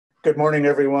Good morning,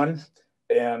 everyone.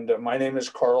 And my name is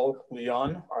Carl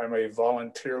Leon. I'm a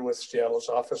volunteer with Seattle's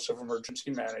Office of Emergency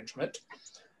Management.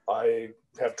 I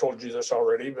have told you this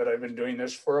already, but I've been doing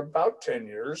this for about 10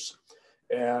 years.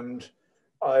 And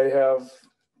I have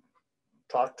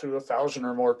talked to 1,000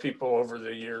 or more people over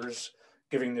the years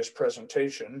giving this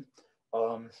presentation.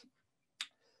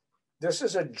 This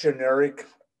is a generic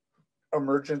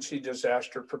emergency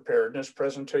disaster preparedness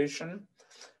presentation.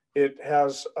 It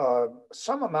has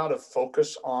some amount of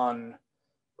focus on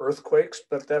earthquakes,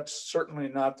 but that's certainly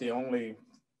not the only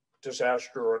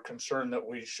disaster or concern that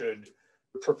we should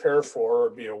prepare for or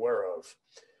be aware of.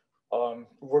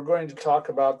 We're going to talk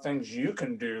about things you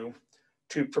can do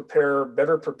to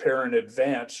better prepare in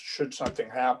advance should something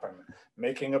happen,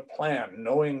 making a plan,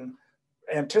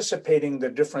 anticipating the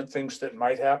different things that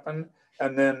might happen,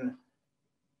 and then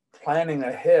planning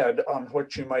ahead on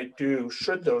what you might do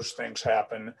should those things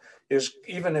happen is,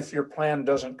 even if your plan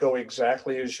doesn't go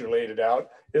exactly as you laid it out,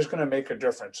 is going to make a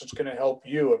difference. It's going to help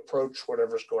you approach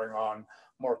whatever's going on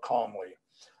more calmly.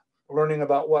 Learning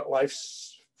about what life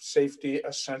safety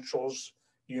essentials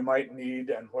you might need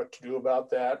and what to do about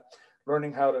that.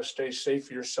 Learning how to stay safe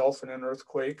yourself in an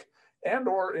earthquake and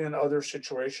or in other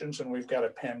situations. And we've got a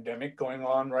pandemic going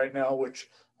on right now, which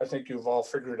I think you've all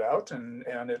figured out, and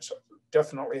it's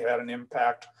definitely had an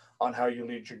impact on how you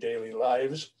lead your daily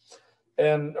lives,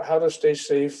 and how to stay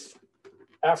safe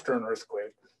after an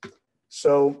earthquake.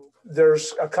 So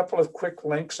there's a couple of quick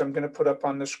links I'm going to put up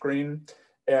on the screen,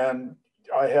 and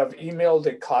I have emailed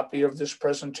a copy of this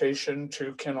presentation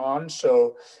to Kenon,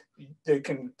 so they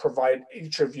can provide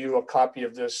each of you a copy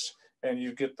of this and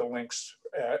you get the links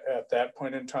at that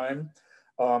point in time.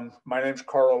 My name's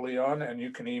Carl Leon, and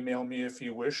you can email me if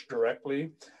you wish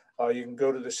directly. You can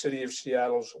go to the City of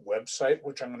Seattle's website,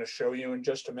 which I'm going to show you in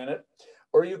just a minute,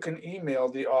 or you can email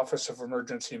the Office of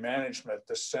Emergency Management,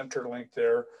 the center link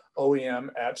there,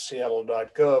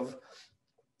 oem@seattle.gov,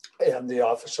 and the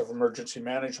Office of Emergency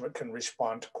Management can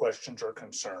respond to questions or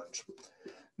concerns.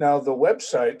 Now, the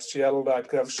website,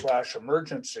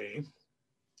 seattle.gov/emergency,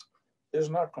 is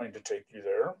not going to take you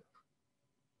there.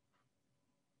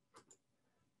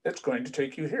 It's going to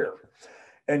take you here.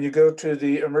 And you go to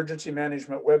the emergency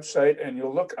management website and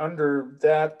you'll look under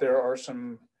that. There are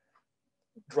some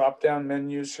drop-down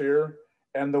menus here.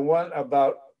 And the one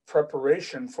about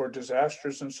preparation for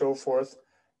disasters and so forth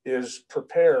is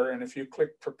prepare. And if you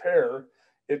click prepare,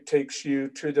 it takes you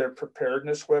to their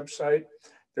preparedness website.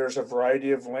 There's a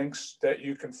variety of links that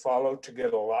you can follow to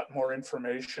get a lot more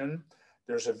information.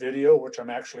 There's a video, which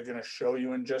I'm actually going to show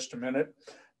you in just a minute.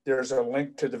 There's a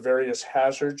link to the various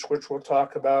hazards, which we'll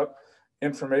talk about,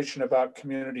 information about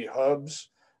community hubs,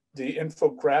 the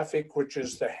infographic, which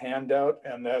is the handout,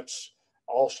 and that's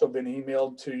also been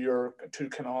emailed to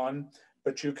Kenon,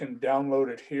 but you can download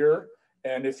it here.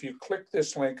 And if you click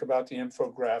this link about the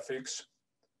infographics,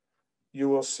 you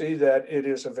will see that it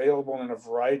is available in a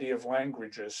variety of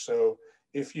languages. So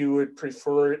if you would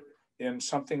prefer it in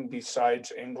something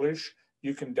besides English,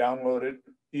 you can download it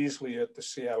easily at the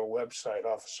Seattle website,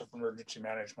 Office of Emergency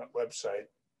Management website.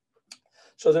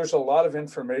 So there's a lot of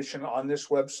information on this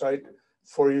website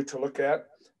for you to look at.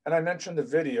 And I mentioned the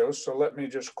video, so let me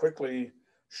just quickly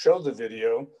show the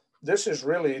video. This is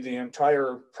really the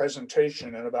entire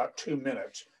presentation in about 2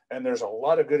 minutes. And there's a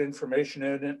lot of good information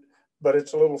in it, but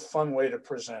it's a little fun way to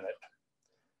present it.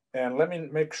 And let me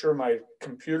make sure my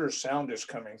computer sound is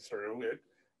coming through.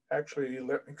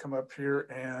 Let me come up here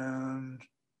and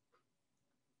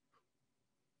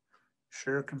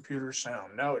share computer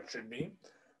sound. Now it should be.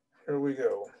 Here we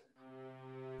go.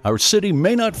 Our city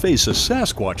may not face a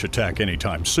Sasquatch attack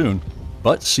anytime soon,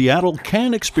 but Seattle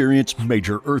can experience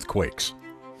major earthquakes.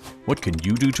 What can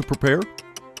you do to prepare?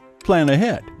 Plan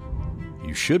ahead.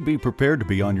 You should be prepared to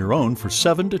be on your own for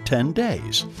 7 to 10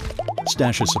 days.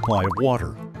 Stash a supply of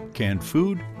water, canned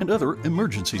food, and other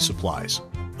emergency supplies.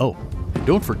 Oh, and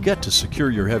don't forget to secure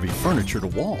your heavy furniture to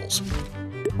walls.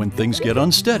 When things get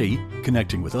unsteady,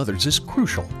 connecting with others is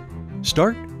crucial.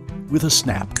 Start with a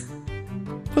SNAP.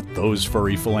 Put those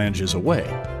furry phalanges away.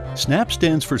 SNAP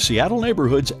stands for Seattle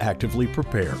Neighborhoods Actively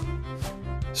Prepare.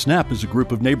 SNAP is a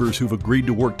group of neighbors who've agreed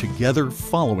to work together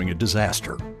following a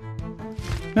disaster.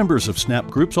 Members of SNAP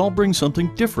groups all bring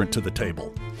something different to the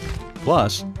table.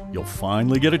 Plus, you'll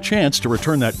finally get a chance to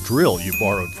return that drill you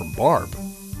borrowed from Barb.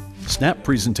 SNAP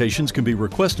presentations can be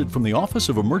requested from the Office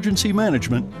of Emergency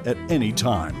Management at any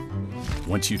time.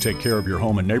 Once you take care of your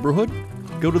home and neighborhood,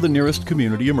 go to the nearest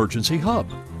Community Emergency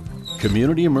Hub.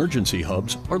 Community Emergency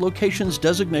Hubs are locations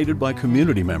designated by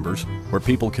community members where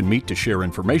people can meet to share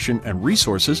information and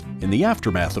resources in the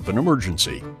aftermath of an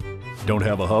emergency. Don't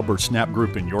have a hub or SNAP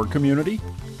group in your community?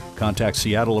 Contact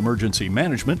Seattle Emergency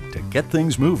Management to get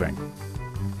things moving.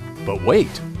 But wait,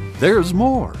 there's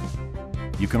more.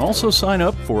 You can also sign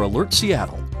up for Alert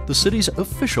Seattle, the city's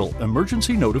official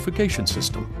emergency notification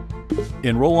system.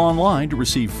 Enroll online to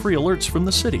receive free alerts from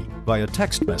the city via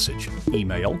text message,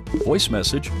 email, voice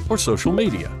message, or social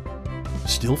media.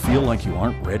 Still feel like you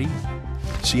aren't ready?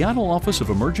 Seattle Office of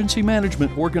Emergency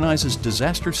Management organizes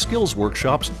disaster skills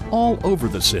workshops all over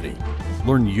the city.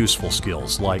 Learn useful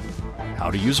skills like how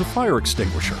to use a fire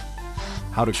extinguisher,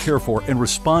 how to care for and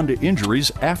respond to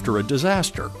injuries after a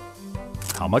disaster,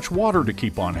 how much water to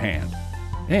keep on hand,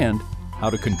 and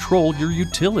how to control your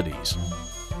utilities.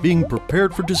 Being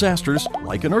prepared for disasters,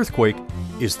 like an earthquake,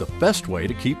 is the best way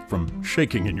to keep from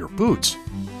shaking in your boots.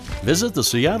 Visit the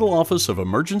Seattle Office of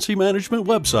Emergency Management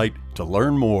website to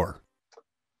learn more.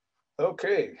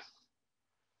 Okay.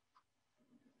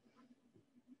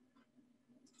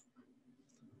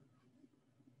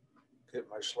 Get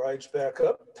my slides back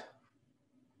up.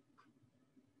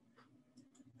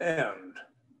 And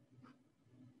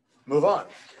move on.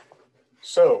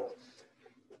 So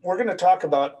we're going to talk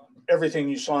about everything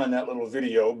you saw in that little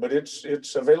video, but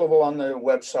it's available on the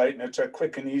website, and it's a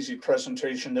quick and easy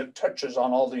presentation that touches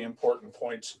on all the important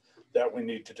points that we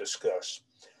need to discuss.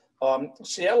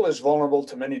 Seattle is vulnerable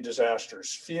to many disasters.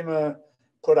 FEMA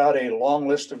put out a long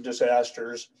list of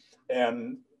disasters,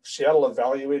 and Seattle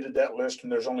evaluated that list,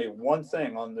 and there's only one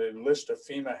thing on the list of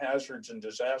FEMA hazards and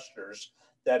disasters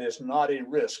that is not a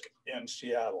risk in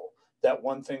Seattle. That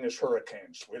one thing is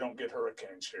hurricanes. We don't get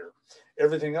hurricanes here.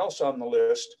 Everything else on the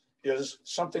list is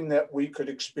something that we could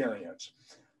experience.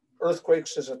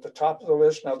 Earthquakes is at the top of the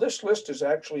list. Now, this list is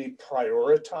actually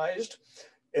prioritized,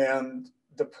 and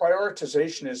the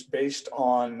prioritization is based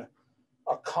on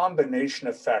a combination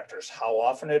of factors: how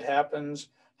often it happens,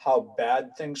 how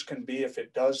bad things can be if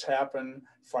it does happen,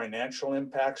 financial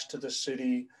impacts to the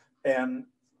city, and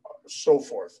so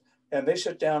forth. And they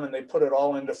sit down and they put it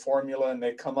all into formula, and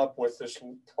they come up with this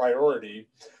priority.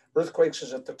 Earthquakes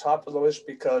is at the top of the list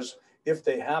because if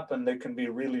they happen, they can be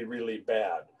really, really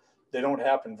bad. They don't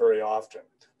happen very often.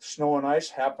 Snow and ice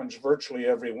happens virtually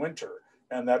every winter,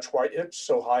 and that's why it's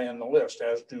so high on the list,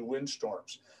 as do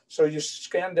windstorms. So you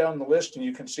scan down the list and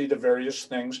you can see the various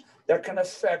things that can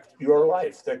affect your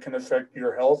life, that can affect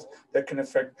your health, that can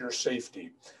affect your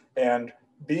safety. And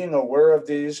being aware of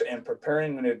these and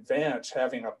preparing in advance,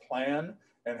 having a plan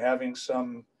and having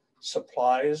some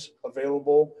supplies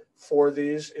available for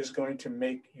these is going to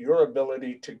make your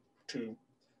ability to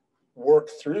work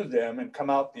through them and come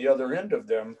out the other end of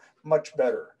them much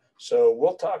better. So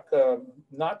we'll talk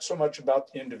not so much about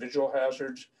the individual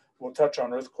hazards. We'll touch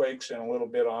on earthquakes and a little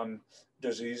bit on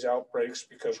disease outbreaks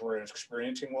because we're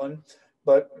experiencing one.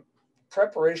 But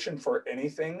preparation for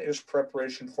anything is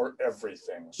preparation for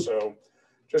everything. So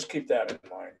just keep that in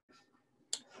mind.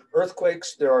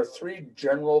 Earthquakes, there are three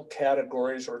general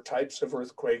categories or types of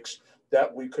earthquakes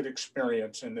that we could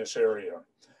experience in this area.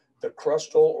 The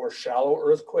crustal or shallow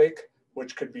earthquake,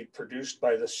 which could be produced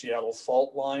by the Seattle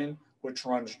fault line, which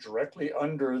runs directly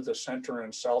under the center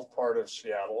and south part of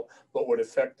Seattle, but would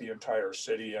affect the entire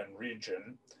city and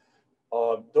region.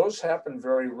 Those happen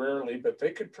very rarely, but they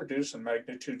could produce a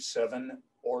magnitude 7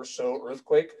 or so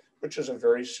earthquake, which is a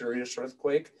very serious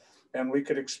earthquake. And we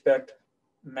could expect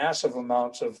massive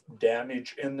amounts of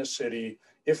damage in the city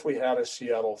if we had a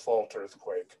Seattle fault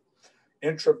earthquake.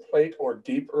 Intraplate or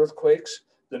deep earthquakes,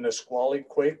 the Nisqually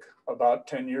quake about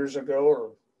 10 years ago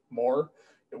or more,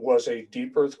 it was a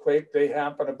deep earthquake. They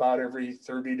happen about every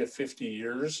 30 to 50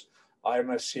 years. I'm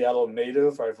a Seattle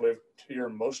native. I've lived here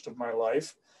most of my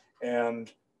life,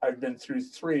 and I've been through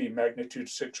 3 magnitude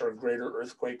 6 or greater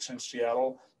earthquakes in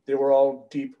Seattle. They were all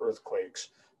deep earthquakes.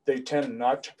 They tend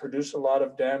not to produce a lot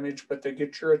of damage, but they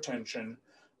get your attention.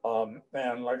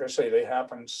 And like I say, they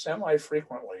happen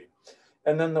semi-frequently.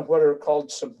 And then what are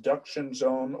called subduction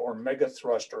zone or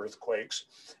megathrust earthquakes.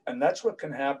 And that's what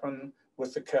can happen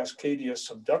with the Cascadia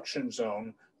subduction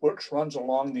zone, which runs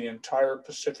along the entire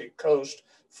Pacific coast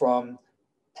from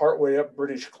partway up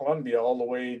British Columbia all the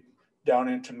way down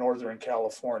into Northern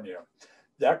California.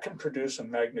 That can produce a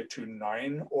magnitude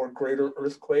 9 or greater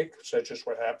earthquake, such as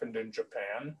what happened in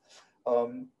Japan.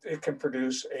 It can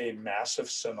produce a massive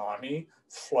tsunami,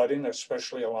 flooding,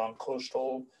 especially along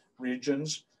coastal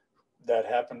regions. That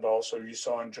happened also, you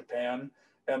saw in Japan.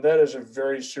 And that is a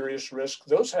very serious risk.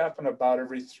 Those happen about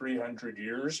every 300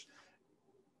 years.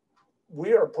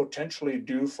 We are potentially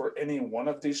due for any one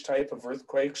of these type of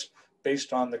earthquakes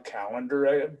based on the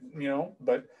calendar,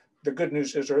 but the good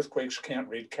news is earthquakes can't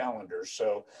read calendars.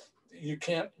 So you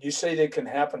say they can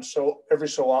happen every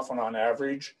so often on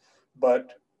average,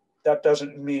 but that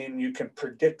doesn't mean you can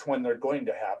predict when they're going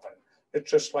to happen. It's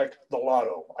just like the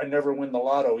lotto. I never win the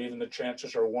lotto, even the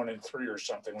chances are 1 in 3 or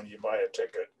something when you buy a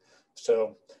ticket.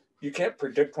 So you can't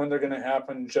predict when they're going to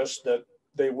happen, just that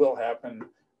they will happen.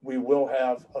 We will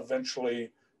have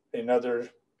eventually another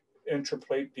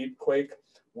intraplate deep quake.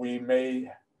 We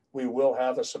will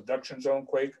have a subduction zone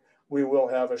quake. We will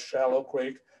have a shallow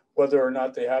quake. Whether or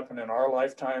not they happen in our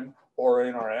lifetime or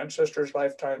in our ancestors'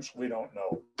 lifetimes, we don't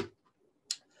know.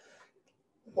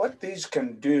 What these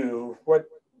can do, what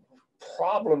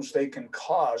problems they can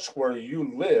cause where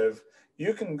you live,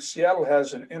 Seattle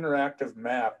has an interactive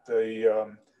map,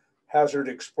 the Hazard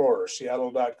Explorer,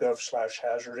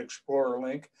 seattle.gov/Hazard Explorer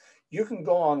link. You can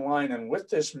go online, and with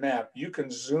this map, you can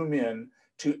zoom in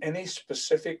to any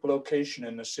specific location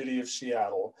in the city of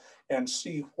Seattle and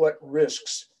see what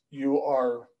risks you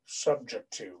are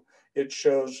subject to. It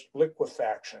shows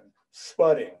liquefaction,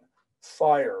 flooding,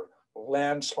 fire,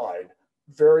 landslide,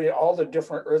 all the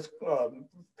different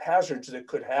hazards that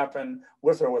could happen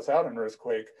with or without an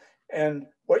earthquake, and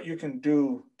what you can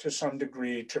do to some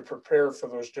degree to prepare for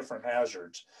those different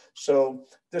hazards. So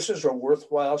this is a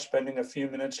worthwhile spending a few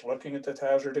minutes looking at the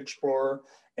Hazard Explorer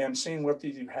and seeing what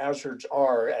the hazards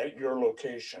are at your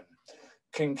location.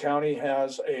 King County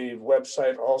has a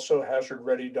website also,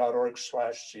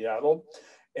 hazardready.org/Seattle.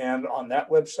 And on that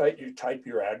website, you type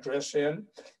your address in,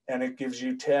 and it gives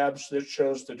you tabs that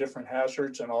shows the different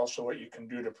hazards and also what you can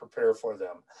do to prepare for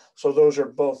them. So those are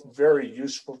both very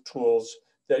useful tools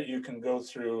that you can go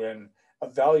through and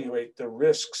evaluate the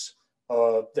risks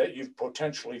that you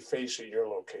potentially face at your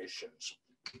locations.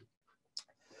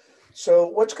 So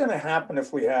what's going to happen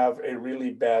if we have a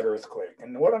really bad earthquake?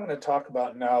 And what I'm going to talk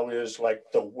about now is like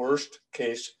the worst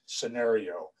case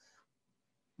scenario.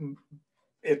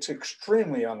 It's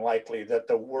extremely unlikely that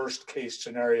the worst case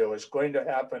scenario is going to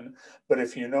happen, but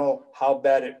if you know how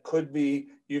bad it could be,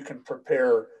 you can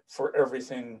prepare for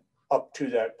everything up to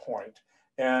that point.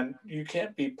 And you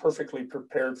can't be perfectly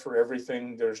prepared for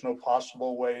everything. There's no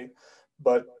possible way,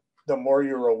 but the more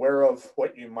you're aware of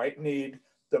what you might need,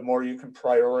 the more you can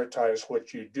prioritize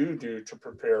what you do to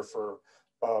prepare for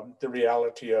the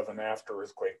reality of an after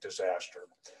earthquake disaster.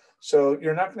 So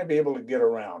you're not going to be able to get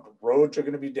around. Roads are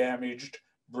going to be damaged.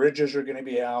 Bridges are going to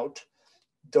be out.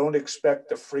 Don't expect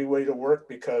the freeway to work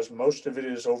because most of it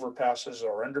is overpasses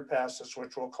or underpasses,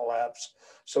 which will collapse.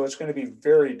 So it's going to be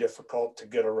very difficult to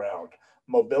get around.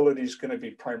 Mobility is going to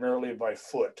be primarily by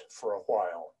foot for a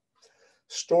while.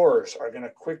 Stores are going to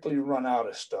quickly run out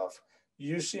of stuff.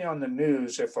 You see on the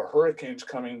news, if a hurricane's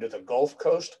coming to the Gulf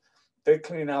Coast, they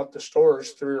clean out the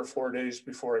stores 3 or 4 days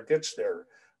before it gets there.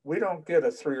 We don't get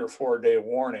a 3 or 4 day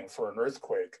warning for an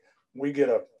earthquake. We get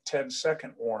a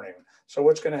 10-second warning. So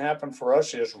what's going to happen for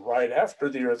us is right after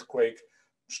the earthquake,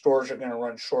 stores are going to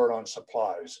run short on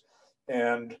supplies.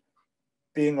 And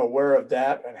being aware of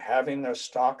that and having a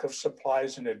stock of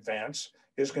supplies in advance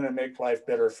is going to make life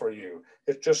better for you.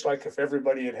 It's just like if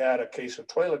everybody had had a case of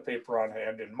toilet paper on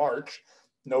hand in March,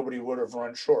 nobody would have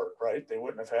run short, right? They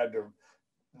wouldn't have had to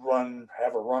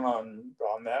have a run on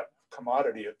that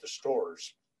commodity at the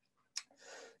stores.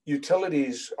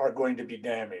 Utilities are going to be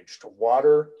damaged.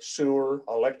 Water, sewer,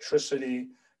 electricity,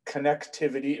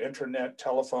 connectivity, internet,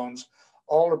 telephones,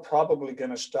 all are probably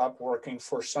going to stop working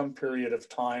for some period of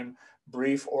time,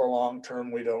 brief or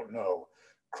long-term, we don't know.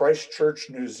 Christchurch,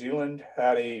 New Zealand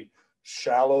had a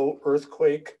shallow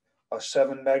earthquake, a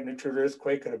 7 magnitude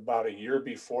earthquake at about a year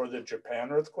before the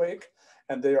Japan earthquake,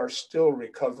 and they are still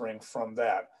recovering from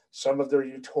that. Some of their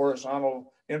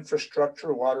horizontal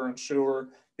infrastructure, water and sewer,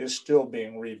 is still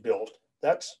being rebuilt.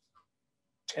 That's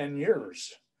 10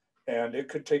 years, and it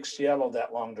could take Seattle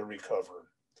that long to recover.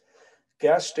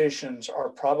 Gas stations are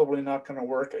probably not going to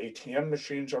work. ATM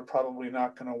machines are probably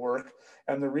not going to work.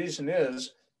 And the reason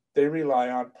is they rely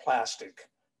on plastic,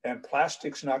 and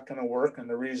plastic's not going to work. And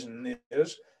the reason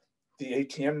is the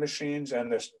ATM machines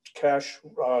and this cash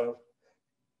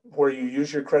where you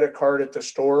use your credit card at the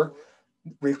store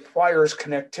requires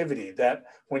connectivity, that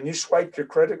when you swipe your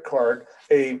credit card,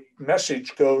 a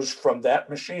message goes from that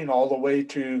machine all the way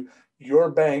to your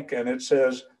bank, and it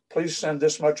says, please send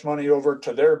this much money over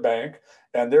to their bank,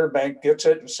 and their bank gets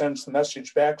it and sends the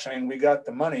message back saying, we got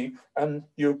the money, and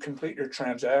you complete your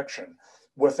transaction.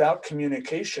 Without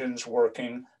communications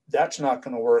working, that's not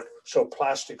going to work, so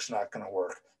plastic's not going to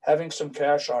work. Having some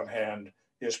cash on hand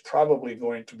is probably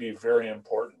going to be very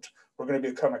important. We're going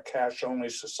to become a cash-only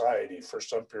society for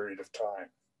some period of time.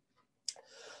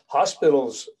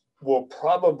 Hospitals will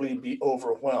probably be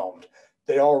overwhelmed.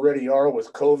 They already are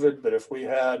with COVID, but if we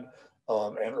had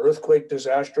an earthquake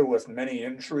disaster with many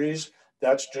injuries,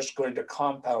 that's just going to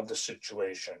compound the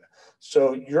situation.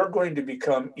 So you're going to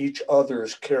become each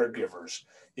other's caregivers.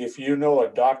 If you know a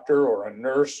doctor or a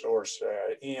nurse or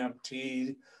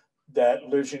EMT that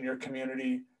lives in your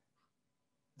community,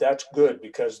 that's good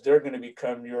because they're going to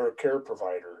become your care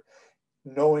provider.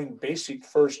 Knowing basic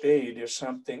first aid is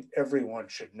something everyone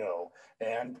should know.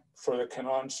 And for the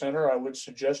Kanawha Center, I would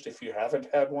suggest if you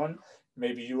haven't had one,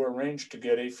 maybe you arrange to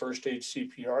get a first aid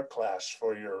CPR class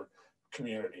for your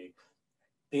community.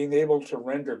 Being able to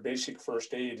render basic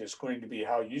first aid is going to be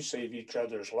how you save each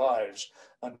other's lives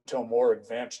until more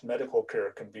advanced medical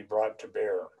care can be brought to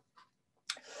bear.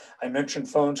 I mentioned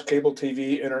phones, cable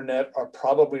TV, internet are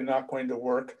probably not going to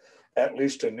work, at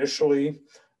least initially.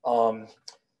 Um,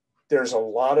 there's a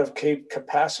lot of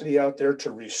capacity out there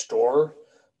to restore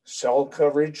cell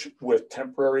coverage with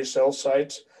temporary cell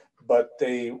sites, but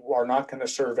they are not going to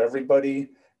serve everybody.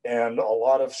 And a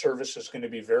lot of service is going to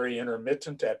be very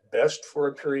intermittent at best for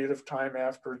a period of time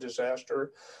after a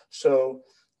disaster. So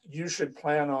you should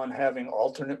plan on having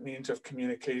alternate means of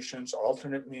communications,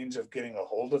 alternate means of getting a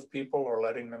hold of people or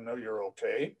letting them know you're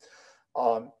okay.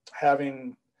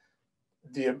 Having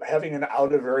an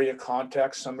out of area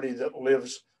contact, somebody that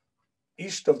lives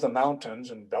east of the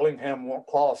mountains, and Bellingham won't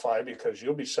qualify because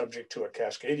you'll be subject to a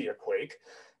Cascadia quake.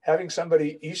 Having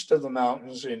somebody east of the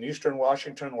mountains in eastern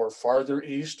Washington or farther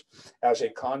east as a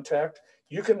contact,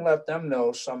 you can let them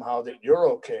know somehow that you're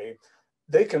okay.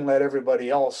 They can let everybody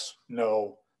else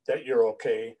know that you're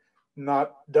okay.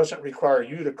 Doesn't require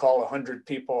you to call 100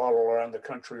 people all around the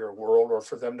country or world or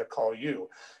for them to call you.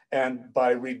 And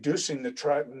by reducing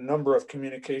the number of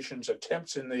communications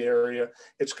attempts in the area,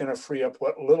 it's going to free up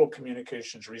what little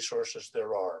communications resources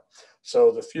there are.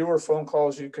 So the fewer phone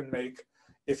calls you can make,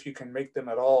 if you can make them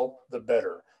at all, the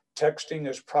better. Texting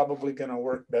is probably going to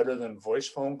work better than voice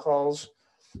phone calls.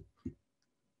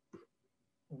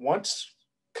 Once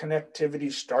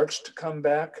connectivity starts to come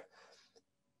back,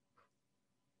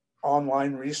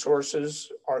 online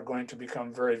resources are going to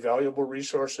become very valuable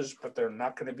resources, but they're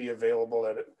not going to be available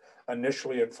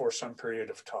initially and for some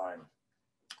period of time.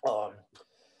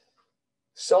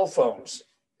 Cell phones,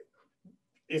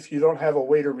 if you don't have a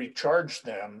way to recharge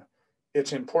them,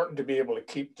 it's important to be able to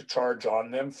keep the charge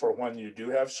on them for when you do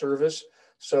have service.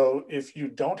 So if you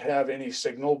don't have any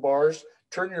signal bars,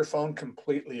 turn your phone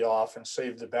completely off and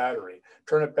save the battery.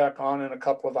 Turn it back on in a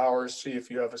couple of hours, see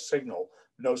if you have a signal.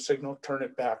 No signal, turn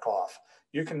it back off.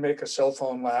 You can make a cell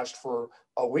phone last for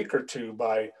a week or two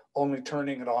by only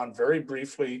turning it on very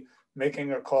briefly,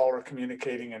 making a call or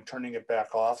communicating and turning it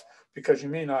back off, because you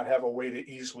may not have a way to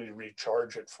easily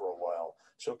recharge it for a while.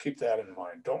 So keep that in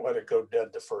mind. Don't let it go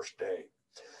dead the first day.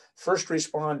 First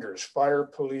responders, fire,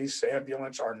 police,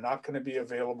 ambulance are not going to be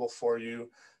available for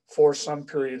you for some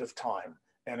period of time.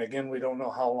 And again, we don't know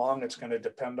how long. It's going to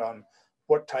depend on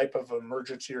what type of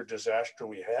emergency or disaster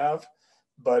we have.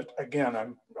 But again,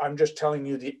 I'm just telling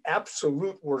you the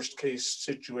absolute worst case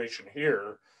situation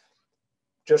here,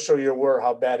 just so you're aware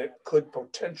how bad it could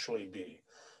potentially be.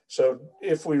 So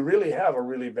if we really have a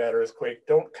really bad earthquake,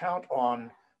 don't count on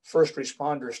first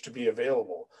responders to be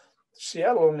available.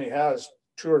 Seattle only has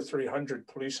 200 or 300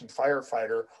 police and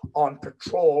firefighter on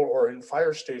patrol or in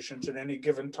fire stations at any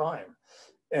given time.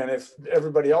 And if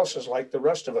everybody else is like the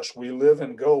rest of us, we live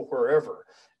and go wherever.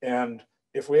 And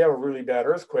if we have a really bad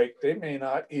earthquake, they may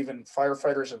not even,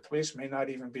 firefighters and police may not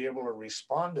even be able to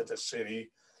respond to the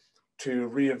city to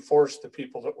reinforce the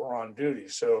people that were on duty.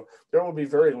 So there will be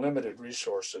very limited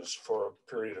resources for a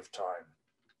period of time.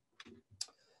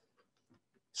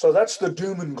 So that's the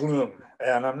doom and gloom.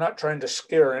 And I'm not trying to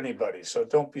scare anybody, so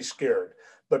don't be scared.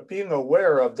 But being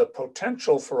aware of the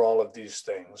potential for all of these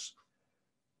things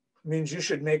means you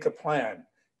should make a plan.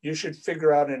 You should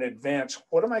figure out in advance,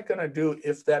 what am I going to do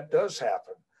if that does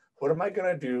happen? What am I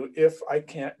going to do if I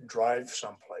can't drive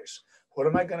someplace? What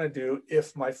am I going to do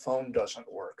if my phone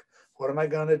doesn't work? What am I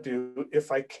going to do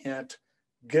if I can't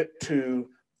get to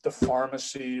the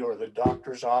pharmacy or the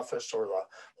doctor's office or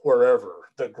wherever,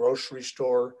 the grocery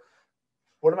store?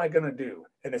 What am I going to do?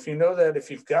 And if you know that, if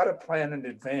you've got a plan in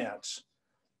advance,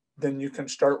 then you can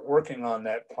start working on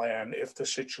that plan if the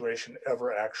situation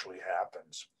ever actually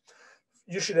happens.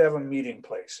 You should have a meeting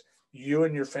place. You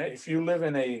and your family, if you live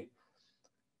in a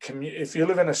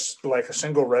like a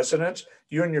single residence,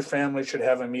 you and your family should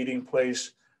have a meeting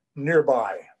place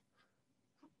nearby,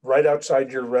 right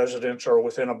outside your residence or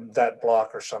within that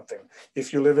block or something.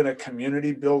 If you live in a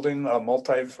community building, a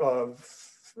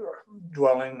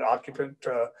multi-dwelling occupant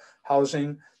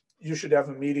housing, you should have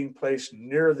a meeting place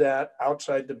near that,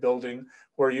 outside the building,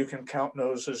 where you can count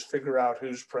noses, figure out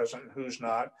who's present, who's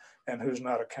not, and who's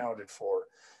not accounted for.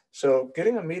 So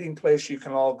getting a meeting place you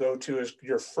can all go to is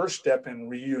your first step in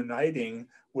reuniting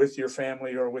with your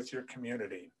family or with your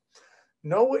community.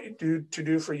 Know what you do to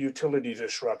do for utility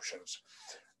disruptions.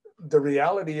 The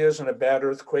reality is, in a bad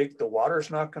earthquake, the water's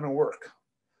not going to work.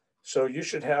 So you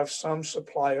should have some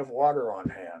supply of water on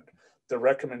hand. The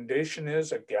recommendation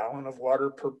is a gallon of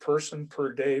water per person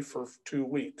per day for 2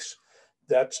 weeks.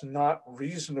 That's not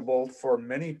reasonable for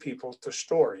many people to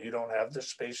store. You don't have the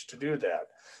space to do that.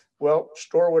 Well,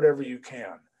 store whatever you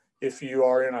can. If you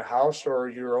are in a house or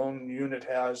your own unit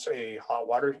has a hot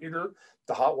water heater,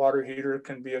 the hot water heater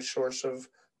can be a source of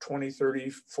 20,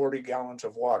 30, 40 gallons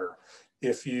of water.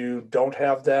 If you don't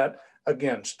have that,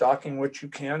 again, stocking what you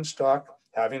can stock,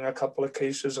 having a couple of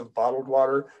cases of bottled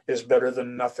water is better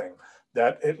than nothing.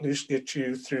 That at least gets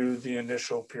you through the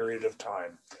initial period of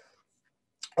time.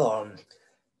 Um,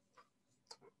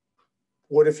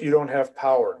 what if you don't have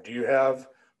power?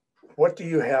 What do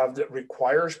you have that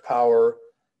requires power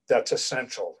that's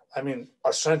essential? I mean,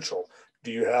 essential.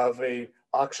 Do you have a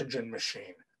oxygen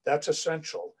machine? That's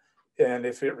essential. And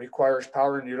if it requires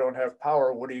power and you don't have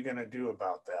power, what are you going to do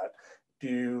about that? Do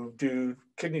you do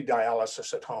kidney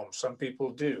dialysis at home? Some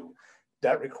people do.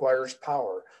 That requires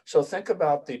power. So think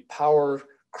about the power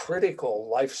critical,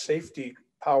 life safety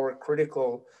power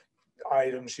critical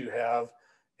items you have,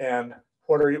 and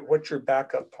what's your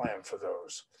backup plan for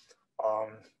those?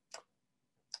 Um,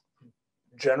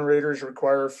 Generators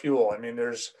require fuel. I mean,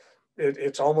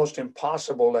 it's almost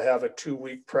impossible to have a 2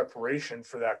 week preparation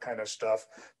for that kind of stuff.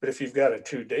 But if you've got a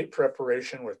 2 day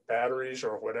preparation with batteries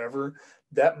or whatever,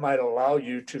 that might allow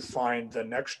you to find the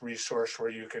next resource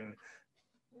where you can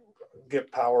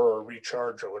get power or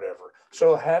recharge or whatever.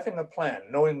 So having a plan,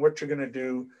 knowing what you're going to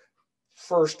do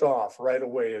first off right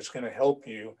away is going to help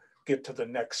you get to the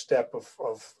next step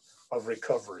of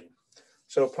recovery.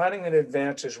 So planning in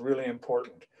advance is really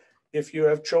important. If you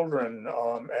have children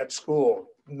at school,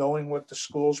 knowing what the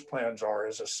school's plans are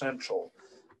is essential.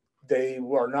 They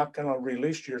are not going to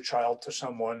release your child to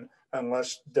someone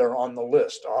unless they're on the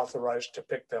list, authorized to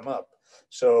pick them up.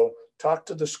 So talk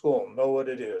to the school, know what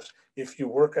it is. If you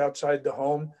work outside the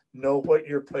home, know what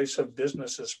your place of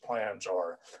business's plans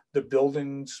are. The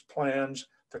building's plans,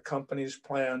 the company's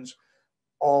plans,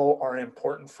 all are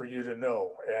important for you to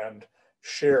know and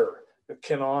share.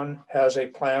 Kinon has a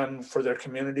plan for their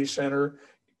community center.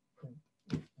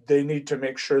 They need to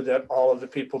make sure that all of the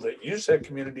people that use that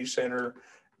community center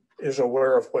is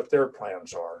aware of what their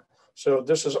plans are. So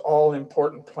this is all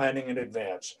important planning in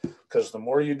advance, because the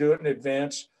more you do it in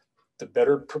advance, the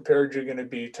better prepared you're going to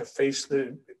be to face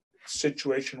the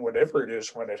situation, whatever it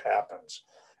is, when it happens.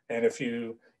 And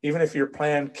even if your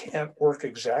plan can't work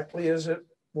exactly as it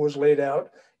was laid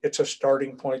out, it's a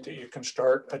starting point that you can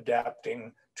start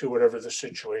adapting to whatever the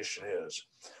situation is.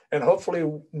 And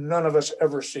hopefully none of us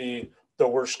ever see the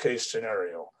worst case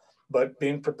scenario, but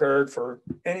being prepared for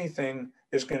anything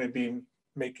is going to be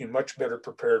make you much better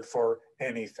prepared for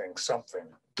anything, something.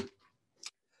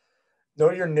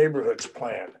 Know your neighborhood's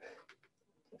plan.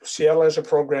 Seattle has a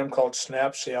program called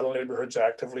SNAP, Seattle Neighborhoods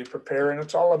Actively Prepare, and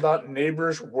it's all about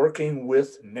neighbors working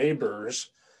with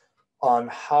neighbors on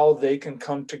how they can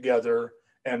come together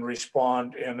and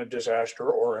respond in a disaster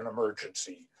or an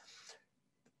emergency.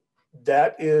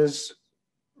 That is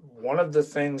one of the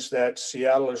things that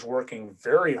Seattle is working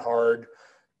very hard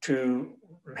to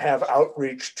have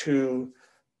outreach to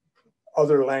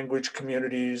other language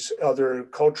communities, other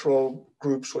cultural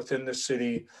groups within the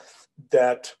city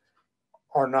that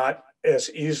are not as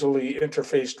easily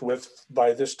interfaced with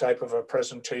by this type of a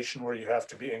presentation where you have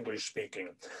to be English speaking.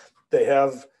 They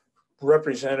have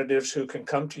representatives who can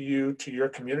come to you, to your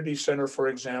community center, for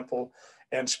example,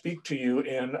 and speak to you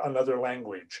in another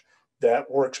language that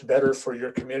works better for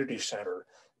your community center,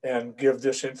 and give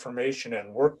this information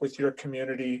and work with your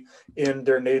community in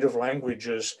their native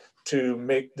languages to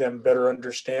make them better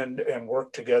understand and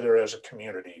work together as a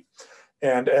community.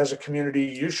 And as a community,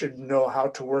 you should know how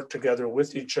to work together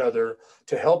with each other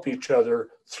to help each other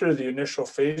through the initial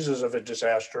phases of a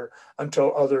disaster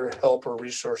until other help or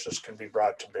resources can be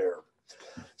brought to bear.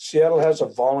 Seattle has a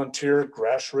volunteer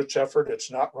grassroots effort.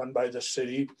 It's not run by the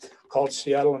city, called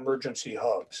Seattle Emergency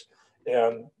Hubs.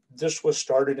 And this was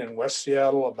started in West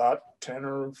Seattle about 10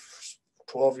 or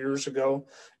 12 years ago.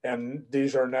 And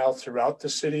these are now throughout the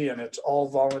city, and it's all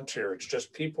volunteer. It's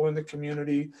just people in the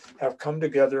community have come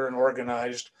together and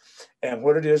organized. And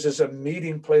what it is a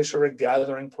meeting place or a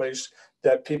gathering place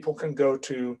that people can go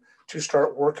to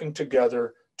start working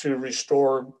together to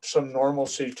restore some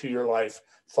normalcy to your life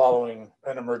following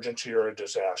an emergency or a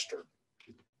disaster.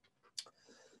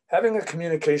 Having a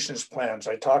communications plans,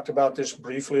 I talked about this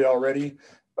briefly already.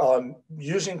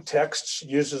 Using texts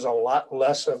uses a lot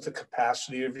less of the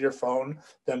capacity of your phone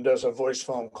than does a voice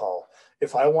phone call.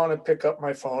 If I want to pick up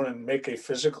my phone and make a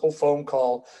physical phone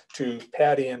call to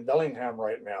Patty in Bellingham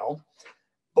right now,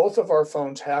 both of our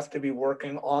phones have to be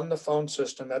working on the phone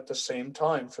system at the same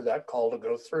time for that call to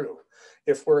go through.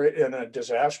 If we're in a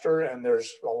disaster and there's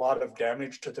a lot of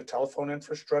damage to the telephone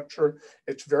infrastructure,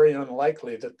 it's very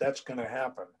unlikely that that's going to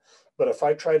happen. But if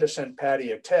I try to send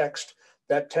Patty a text,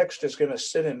 that text is going to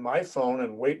sit in my phone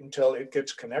and wait until it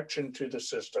gets connection to the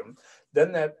system.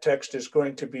 Then that text is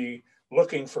going to be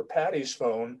looking for Patty's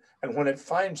phone. And when it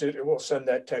finds it, it will send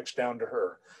that text down to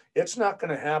her. It's not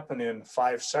going to happen in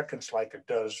 5 seconds like it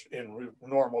does in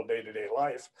normal day-to-day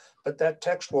life, but that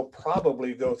text will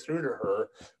probably go through to her,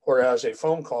 whereas a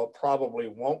phone call probably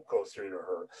won't go through to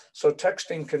her. So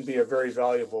texting can be a very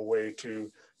valuable way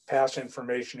to pass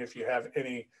information if you have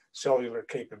any cellular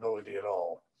capability at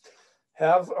all.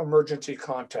 Have emergency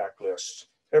contact lists.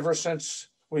 Ever since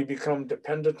we become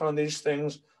dependent on these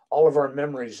things, all of our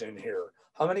memories in here.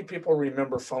 How many people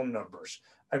remember phone numbers?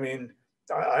 I mean,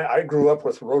 I grew up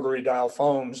with rotary dial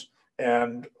phones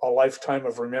and a lifetime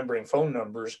of remembering phone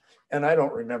numbers, and I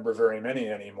don't remember very many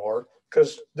anymore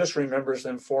because this remembers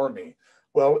them for me.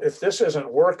 Well, if this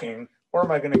isn't working, where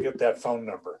am I going to get that phone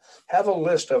number? Have a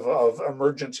list of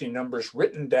emergency numbers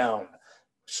written down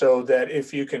so that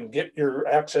if you can get your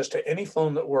access to any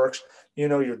phone that works, you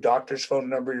know, your doctor's phone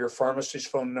number, your pharmacy's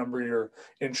phone number, your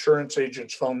insurance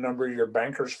agent's phone number, your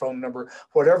banker's phone number,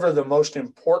 whatever the most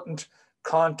important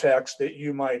contacts that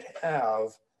you might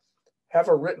have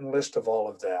a written list of all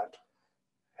of that.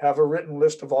 Have a written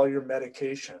list of all your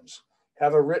medications.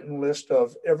 Have a written list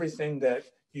of everything that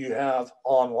you have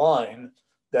online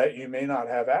that you may not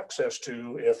have access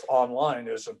to if online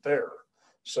isn't there.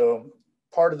 So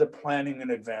part of the planning and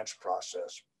advance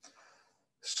process.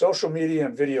 Social media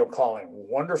and video calling,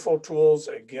 wonderful tools.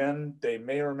 Again, they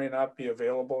may or may not be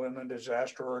available in a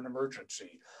disaster or an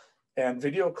emergency. And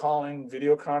video calling,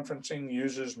 video conferencing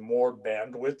uses more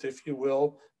bandwidth, if you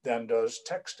will, than does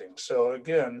texting. So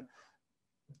again,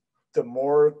 the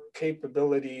more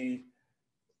capability,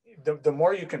 the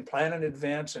more you can plan in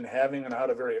advance and having an out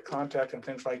of area contact and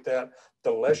things like that,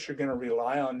 the less you're going to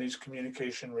rely on these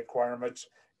communication requirements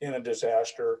in a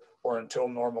disaster or until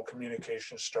normal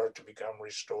communications start to become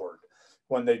restored.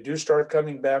 When they do start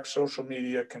coming back, social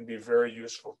media can be a very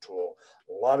useful tool.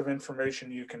 A lot of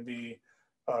information you can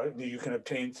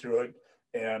obtain through it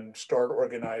and start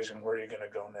organizing where you're going to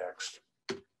go next.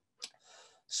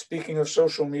 Speaking of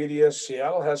social media,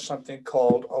 Seattle has something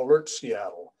called Alert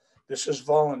Seattle. This is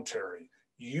voluntary.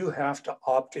 You have to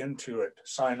opt into it,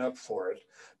 sign up for it.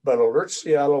 But Alert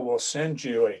Seattle will send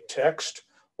you a text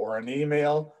or an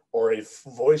email or a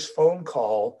voice phone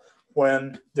call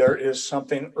when there is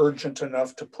something urgent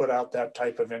enough to put out that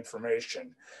type of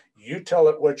information. You tell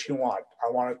it what you want. I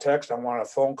want a text, I want a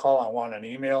phone call, I want an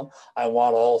email, I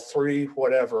want all three,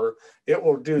 whatever. It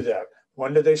will do that.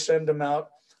 When do they send them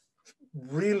out?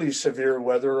 Really severe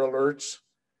weather alerts,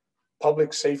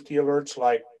 public safety alerts,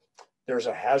 like there's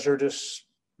a hazardous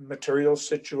materials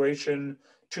situation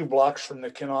 2 blocks from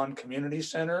the Kinnon Community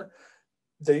Center.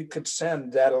 They could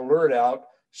send that alert out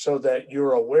so that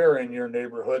you're aware in your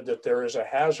neighborhood that there is a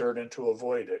hazard and to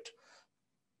avoid it.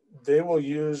 They will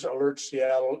use Alert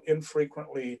Seattle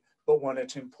infrequently, but when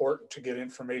it's important to get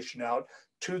information out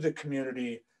to the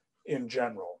community in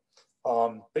general.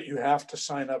 But you have to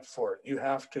sign up for it. You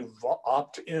have to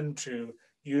opt into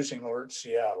using Alert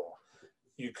Seattle.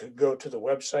 You could go to the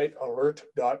website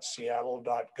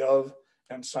alert.seattle.gov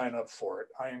and sign up for it.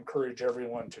 I encourage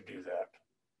everyone to do that.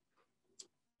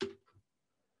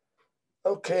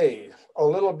 Okay, a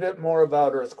little bit more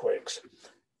about earthquakes.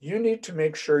 You need to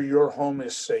make sure your home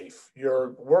is safe,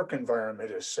 your work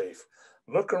environment is safe.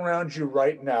 Look around you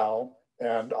right now,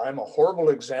 and I'm a horrible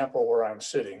example where I'm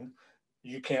sitting.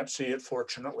 You can't see it,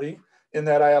 fortunately, in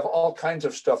that I have all kinds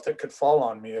of stuff that could fall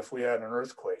on me if we had an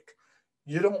earthquake.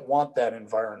 You don't want that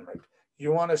environment.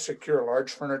 You want to secure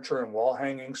large furniture and wall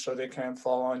hangings so they can't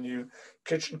fall on you,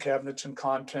 kitchen cabinets and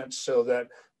contents so that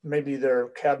maybe their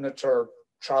cabinets are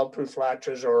childproof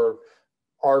latches or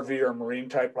RV or marine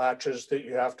type latches that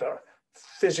you have to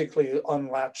physically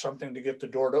unlatch something to get the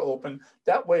door to open.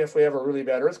 That way, if we have a really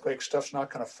bad earthquake, stuff's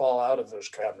not going to fall out of those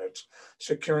cabinets.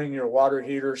 Securing your water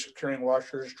heater, securing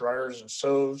washers, dryers, and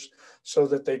stoves so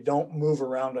that they don't move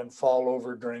around and fall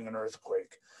over during an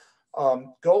earthquake.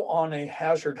 Go on a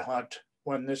hazard hunt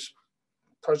when this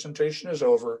presentation is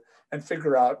over and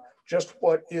figure out just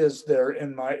what is there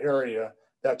in my area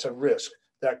that's a risk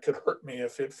that could hurt me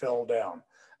if it fell down.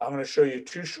 I'm going to show you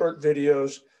 2 short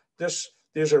videos.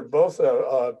 These are both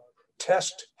a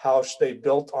test house they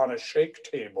built on a shake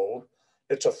table.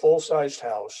 It's a full-sized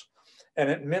house, and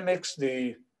it mimics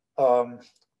the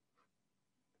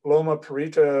Loma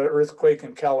Prieta earthquake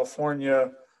in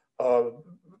California of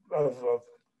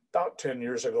about 10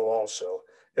 years ago also.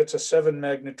 It's a 7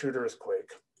 magnitude earthquake.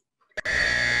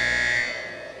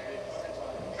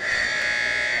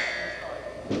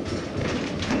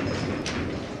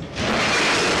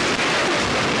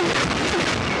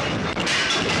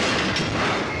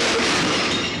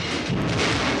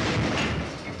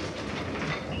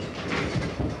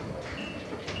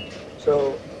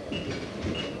 So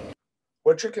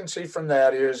what you can see from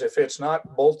that is if it's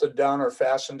not bolted down or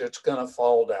fastened, it's going to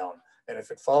fall down. And if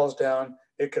it falls down,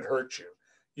 it could hurt you.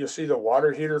 You'll see the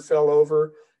water heater fell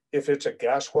over. If it's a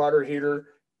gas water heater,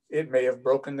 it may have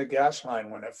broken the gas line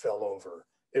when it fell over.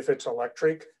 If it's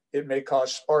electric, it may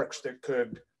cause sparks that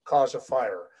could cause a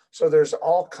fire. So there's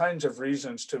all kinds of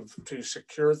reasons to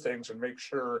secure things and make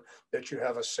sure that you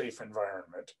have a safe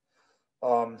environment.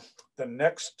 The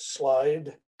next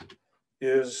slide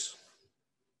is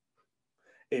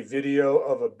a video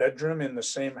of a bedroom in the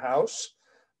same house.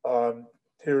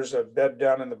 Here's a bed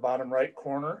down in the bottom right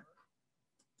corner.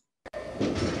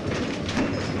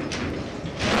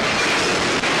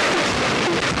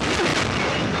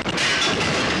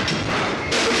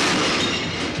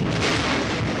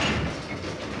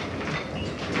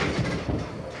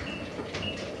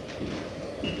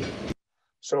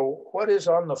 So what is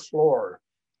on the floor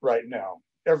right now?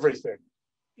 Everything.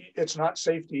 It's not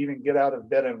safe to even get out of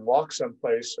bed and walk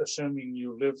someplace, assuming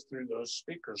you live through those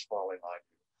speakers falling on you.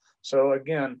 So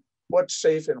again, what's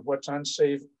safe and what's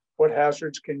unsafe? What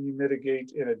hazards can you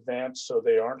mitigate in advance so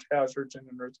they aren't hazards in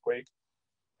an earthquake?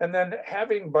 And then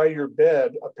having by your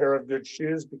bed a pair of good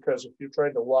shoes, because if you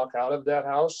tried to walk out of that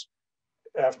house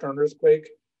after an earthquake,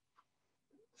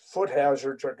 foot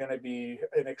hazards are going to be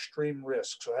an extreme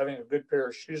risk. So having a good pair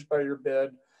of shoes by your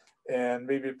bed and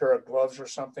maybe a pair of gloves or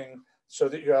something so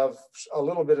that you have a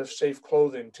little bit of safe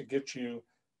clothing to get you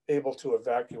able to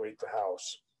evacuate the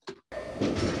house.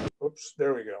 Oops,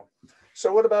 there we go.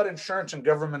 So what about insurance and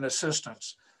government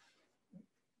assistance?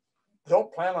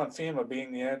 Don't plan on FEMA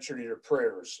being the answer to your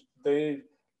prayers. Their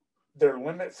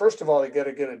limit, first of all, they got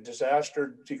to get a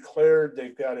disaster declared.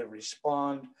 They've got to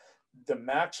respond. The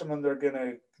maximum that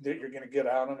you're gonna get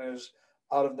out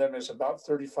of them is about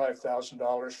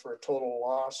 $35,000 for a total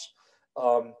loss.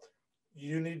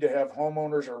 You need to have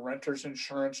homeowners or renters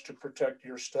insurance to protect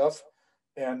your stuff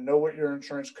and know what your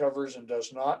insurance covers and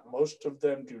does not. Most of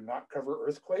them do not cover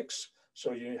earthquakes,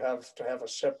 so you have to have a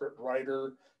separate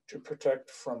rider to protect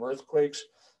from earthquakes.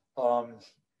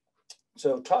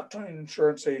 So talk to an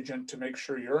insurance agent to make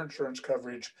sure your insurance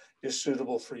coverage is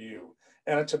suitable for you.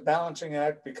 And it's a balancing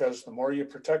act because the more you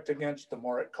protect against, the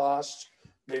more it costs.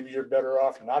 Maybe you're better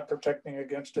off not protecting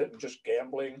against it and just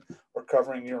gambling or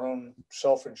covering your own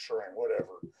self-insuring,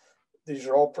 whatever. These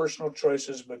are all personal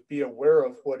choices, but be aware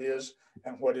of what is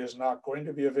and what is not going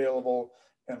to be available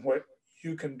and what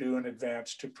you can do in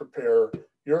advance to prepare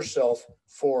yourself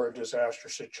for a disaster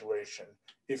situation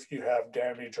if you have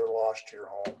damage or loss to your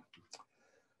home.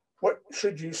 What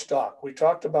should you stock? We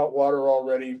talked about water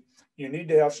already. You need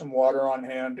to have some water on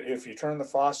hand. If you turn the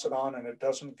faucet on and it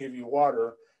doesn't give you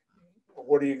water,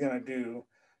 what are you going to do?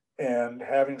 And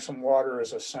having some water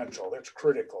is essential. It's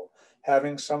critical.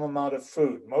 Having some amount of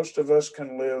food. Most of us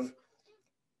can live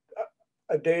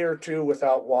a day or two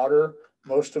without water.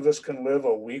 Most of us can live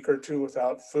a week or two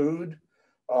without food.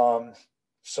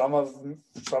 Some of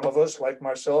us, like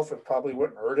myself, it probably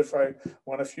wouldn't hurt if I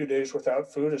went a few days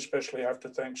without food, especially after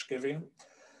Thanksgiving.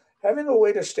 Having a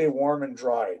way to stay warm and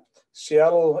dry.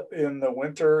 Seattle in the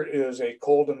winter is a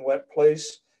cold and wet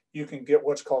place. You can get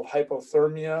what's called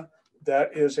hypothermia.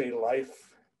 That is a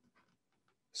life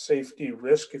safety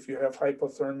risk if you have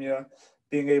hypothermia.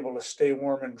 Being able to stay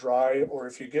warm and dry, or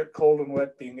if you get cold and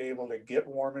wet, being able to get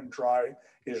warm and dry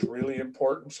is really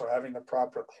important. So having the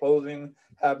proper clothing,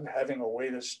 having a way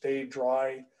to stay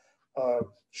dry,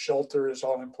 shelter is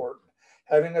all important.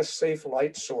 Having a safe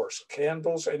light source,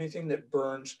 candles, anything that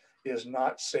burns is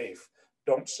not safe.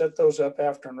 Don't set those up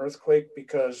after an earthquake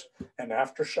because an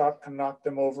aftershock can knock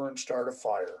them over and start a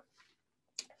fire.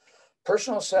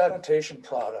 Personal sanitation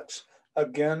products.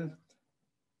 Again,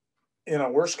 in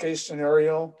a worst case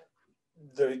scenario,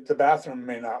 the bathroom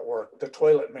may not work, the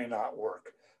toilet may not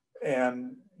work,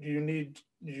 and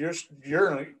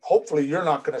hopefully you're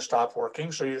not going to stop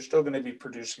working, so you're still going to be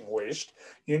producing waste.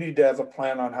 You need to have a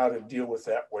plan on how to deal with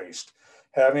that waste.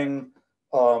 Having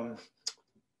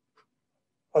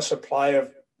a supply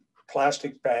of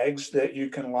plastic bags that you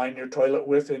can line your toilet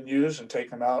with and use and take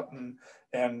them out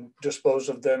and dispose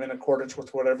of them in accordance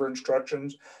with whatever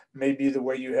instructions may be the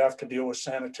way you have to deal with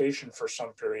sanitation for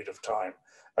some period of time.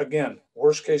 Again,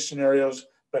 worst case scenarios,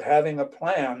 but having a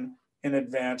plan in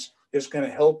advance is going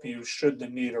to help you should the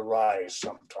need arise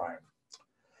sometime.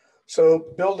 So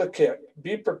build a kit.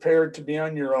 Be prepared to be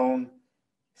on your own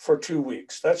for 2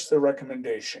 weeks. That's the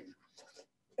recommendation.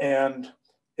 And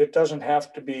it doesn't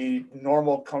have to be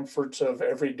normal comforts of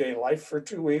everyday life for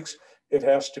 2 weeks. It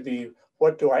has to be,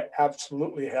 what do I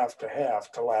absolutely have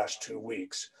to last 2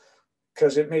 weeks?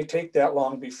 Because it may take that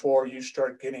long before you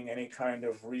start getting any kind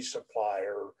of resupply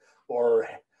or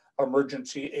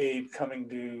emergency aid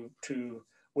coming to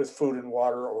with food and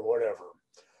water or whatever.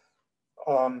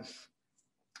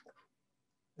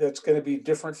 That's going to be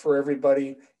different for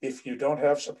everybody. If you don't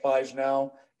have supplies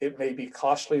now, it may be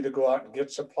costly to go out and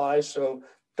get supplies. So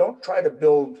don't try to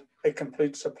build a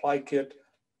complete supply kit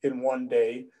in one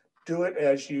day. Do it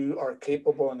as you are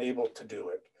capable and able to do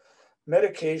it.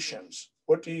 Medications.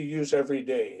 What do you use every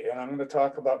day? And I'm going to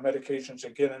talk about medications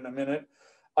again in a minute.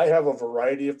 I have a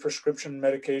variety of prescription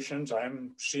medications.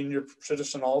 I'm a senior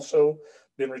citizen also,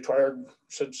 been retired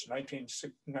since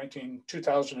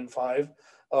 2005.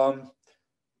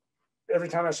 Every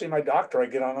time I see my doctor, I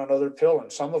get on another pill, and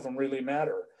some of them really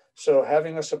matter. So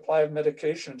having a supply of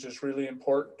medications is really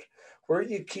important. Where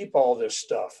do you keep all this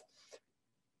stuff?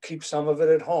 Keep some of it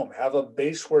at home. Have a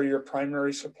base where your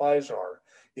primary supplies are.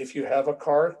 If you have a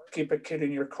car, keep a kit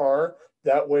in your car.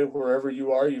 That way, wherever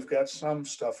you are, you've got some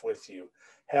stuff with you.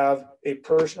 Have a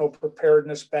personal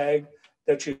preparedness bag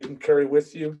that you can carry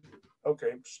with you.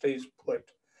 Okay, stays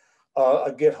put.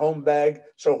 A get home bag,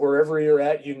 so wherever you're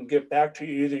at, you can get back to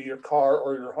either your car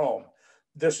or your home.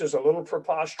 This is a little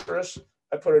preposterous.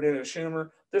 I put it in a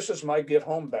humor. This is my get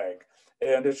home bag.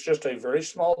 And it's just a very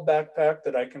small backpack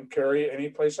that I can carry any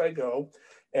place I go.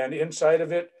 And inside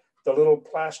of it, the little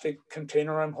plastic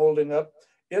container I'm holding up,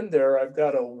 in there, I've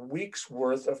got a week's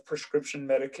worth of prescription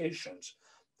medications.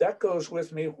 That goes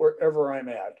with me wherever I'm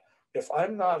at. If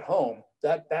I'm not home,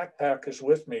 that backpack is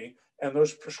with me and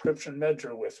those prescription meds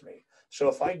are with me. So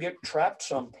if I get trapped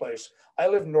someplace, I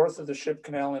live north of the Ship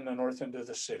Canal in the north end of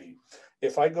the city.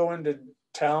 If I go into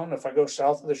town, if I go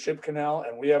south of the Ship Canal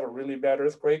and we have a really bad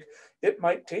earthquake, it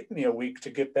might take me a week to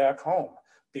get back home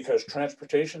because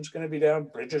transportation is going to be down,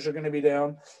 bridges are going to be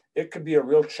down. It could be a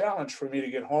real challenge for me to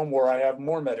get home where I have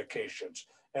more medications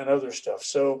and other stuff.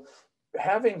 So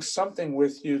having something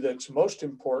with you that's most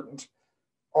important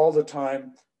all the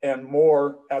time and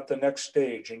more at the next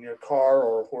stage in your car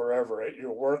or wherever, at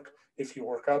your work. If you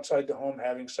work outside the home,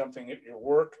 having something at your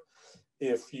work.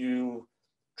 If you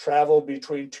travel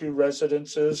between two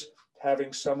residences,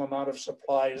 having some amount of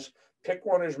supplies. Pick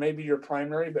one as maybe your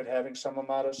primary, but having some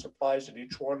amount of supplies at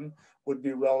each one would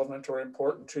be relevant or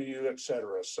important to you,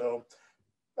 etc. So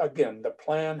again, the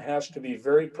plan has to be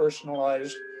very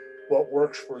personalized, what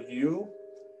works for you.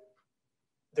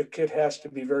 The kit has to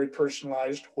be very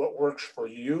personalized, what works for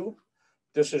you.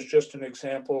 This is just an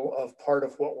example of part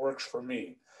of what works for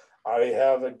me. I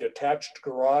have a detached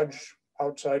garage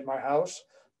outside my house.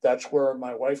 That's where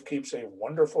my wife keeps a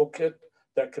wonderful kit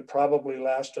that could probably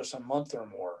last us a month or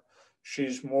more.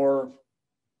 She's more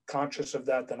conscious of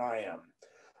that than I am.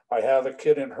 I have a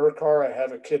kit in her car, I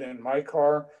have a kit in my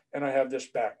car, and I have this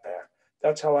backpack.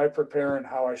 That's how I prepare and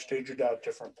how I stage it out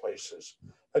different places.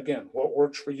 Again, what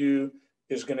works for you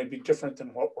is going to be different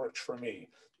than what works for me,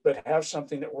 but have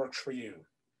something that works for you.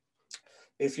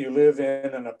 If you live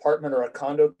in an apartment or a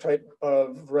condo type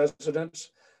of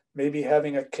residence, maybe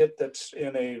having a kit that's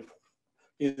in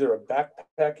either a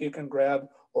backpack you can grab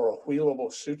or a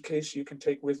wheelable suitcase you can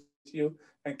take with you,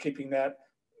 and keeping that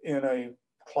in a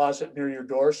closet near your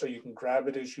door so you can grab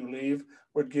it as you leave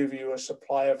would give you a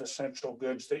supply of essential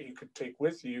goods that you could take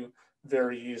with you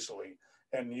very easily.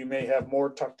 And you may have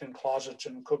more tucked in closets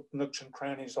and nooks and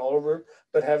crannies all over,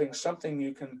 but having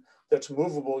something that's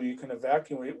movable, you can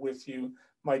evacuate with you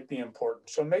might be important.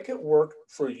 So make it work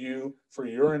for you, for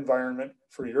your environment,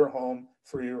 for your home,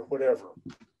 for your whatever.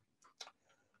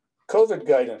 COVID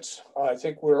guidance. I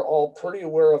think we're all pretty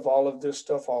aware of all of this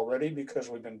stuff already because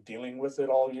we've been dealing with it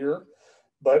all year,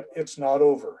 but it's not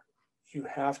over. You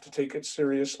have to take it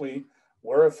seriously.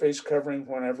 Wear a face covering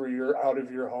whenever you're out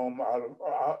of your home,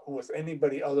 out with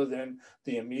anybody other than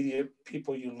the immediate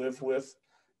people you live with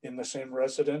in the same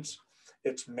residence.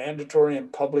 It's mandatory in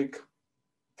public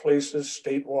places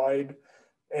statewide,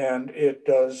 and it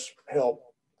does help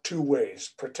two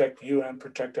ways: protect you and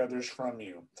protect others from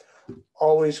you.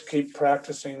 Always keep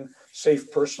practicing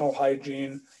safe personal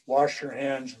hygiene, wash your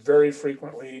hands very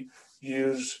frequently,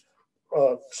 use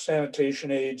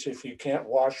sanitation aids if you can't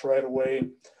wash right away.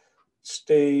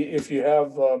 If you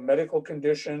have medical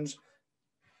conditions,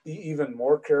 be even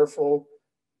more careful,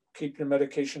 keep your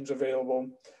medications available,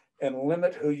 and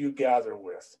limit who you gather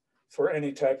with for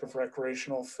any type of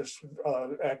recreational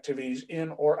activities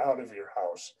in or out of your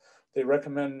house. They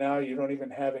recommend now you don't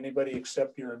even have anybody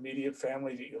except your immediate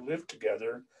family that you live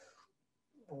together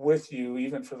with you,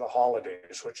 even for the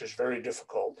holidays, which is very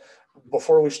difficult.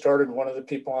 Before we started, one of the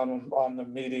people on the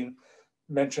meeting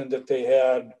mentioned that they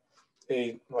had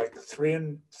a like three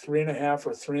and a half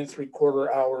or 3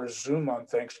 3/4 hours Zoom on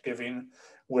Thanksgiving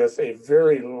with a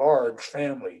very large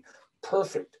family.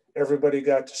 Perfect. Everybody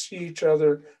got to see each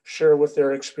other, share with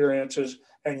their experiences,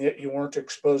 and yet you weren't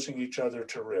exposing each other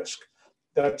to risk.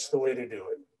 That's the way to do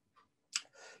it.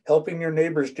 Helping your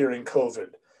neighbors during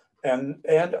COVID and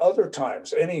other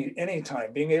times, any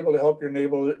time, being able to help your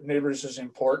neighbors is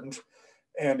important.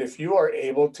 And if you are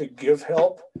able to give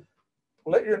help,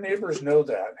 let your neighbors know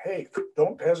that. Hey,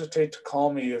 don't hesitate to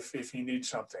call me if you need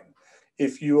something.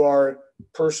 If you are a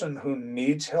person who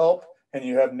needs help and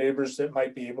you have neighbors that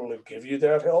might be able to give you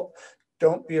that help,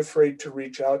 don't be afraid to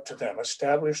reach out to them.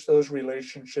 Establish those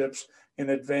relationships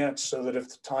in advance so that if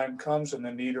the time comes and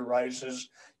the need arises,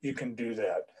 you can do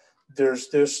that. There's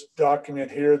this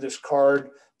document here, this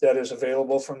card that is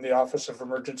available from the Office of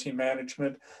Emergency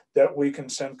Management that we can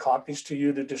send copies to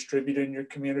you to distribute in your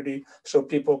community so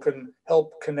people can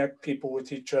help connect people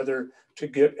with each other to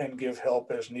get and give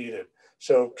help as needed.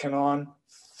 So Kenon,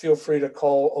 feel free to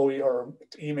call OE or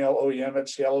email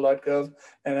oem@seattle.gov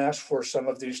and ask for some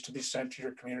of these to be sent to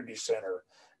your community center.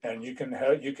 And you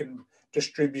can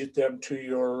distribute them to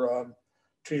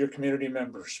your community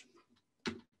members.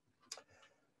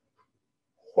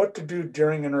 What to do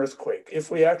during an earthquake. If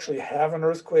we actually have an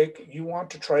earthquake, you want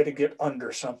to try to get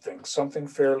under something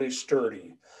fairly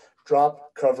sturdy.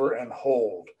 Drop, cover, and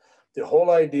hold. The whole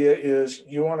idea is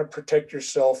you want to protect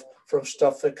yourself from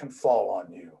stuff that can fall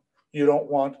on you. You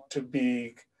don't want to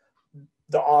be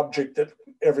the object that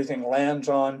everything lands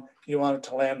on. You want it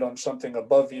to land on something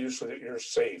above you so that you're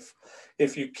safe.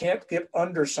 If you can't get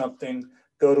under something,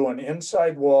 go to an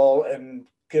inside wall and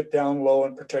get down low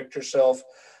and protect yourself.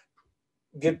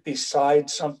 Get beside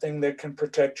something that can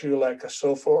protect you, like a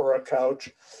sofa or a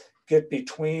couch. Get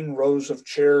between rows of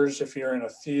chairs if you're in a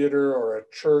theater or a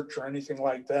church or anything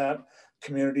like that,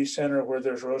 community center where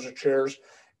there's rows of chairs.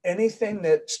 Anything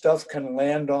that stuff can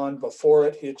land on before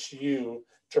it hits you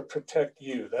to protect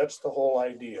you. That's the whole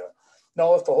idea.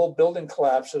 Now, if the whole building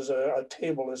collapses, a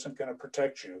table isn't going to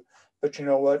protect you. But you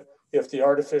know what? If the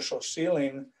artificial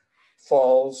ceiling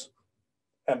falls,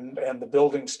 and the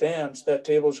building stands, that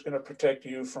table is going to protect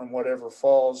you from whatever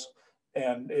falls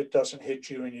and it doesn't hit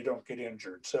you and you don't get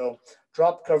injured. So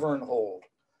drop, cover, and hold.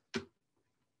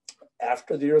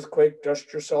 After the earthquake,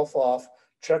 dust yourself off,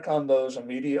 check on those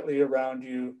immediately around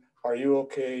you. Are you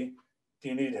okay? Do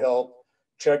you need help?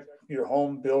 Check your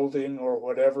home building or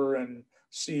whatever and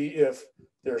see if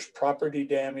there's property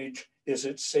damage. Is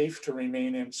it safe to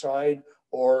remain inside,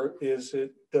 or does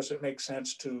it make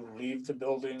sense to leave the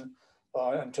building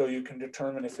until you can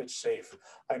determine if it's safe?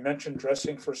 I mentioned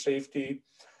dressing for safety.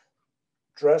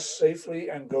 Dress safely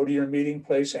and go to your meeting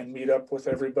place and meet up with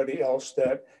everybody else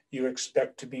that you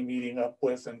expect to be meeting up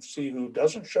with and see who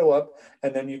doesn't show up.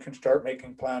 And then you can start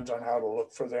making plans on how to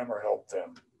look for them or help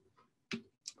them.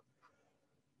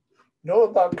 Know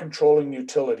about controlling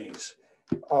utilities.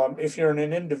 If you're in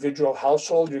an individual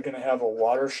household, you're going to have a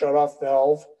water shutoff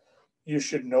valve. You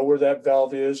should know where that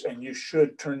valve is, and you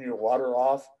should turn your water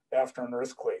off after an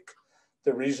earthquake.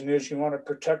 The reason is you want to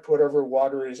protect whatever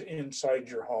water is inside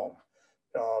your home.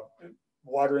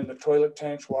 Water in the toilet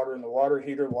tanks, water in the water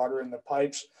heater, water in the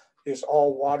pipes is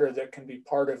all water that can be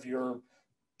part of your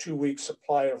 2-week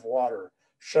supply of water.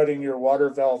 Shutting your water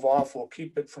valve off will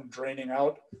keep it from draining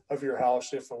out of your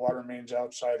house if the water mains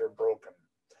outside are broken.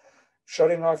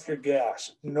 Shutting off your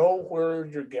gas. Know where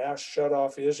your gas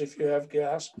shutoff is if you have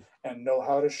gas, and know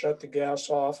how to shut the gas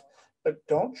off, but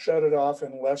don't shut it off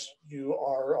unless you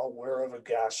are aware of a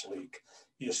gas leak.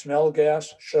 You smell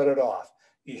gas, shut it off.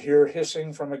 You hear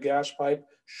hissing from a gas pipe,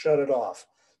 shut it off.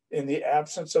 In the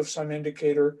absence of some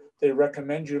indicator, they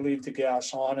recommend you leave the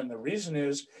gas on. And the reason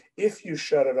is, if you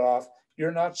shut it off,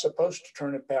 you're not supposed to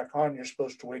turn it back on. You're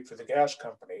supposed to wait for the gas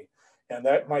company. And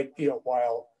that might be a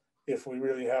while if we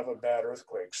really have a bad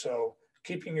earthquake. So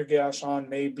keeping your gas on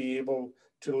may be able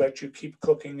to let you keep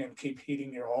cooking and keep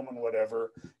heating your home and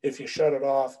whatever. If you shut it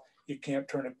off, you can't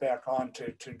turn it back on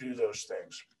to do those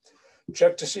things.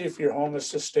 Check to see if your home has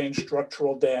sustained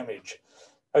structural damage.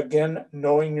 Again,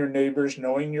 knowing your neighbors,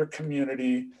 knowing your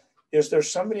community, Is there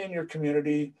somebody in your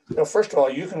community? Well, first of all,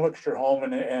 you can look at your home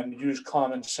and use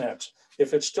common sense.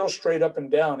 If it's still straight up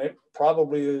and down, it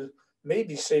probably may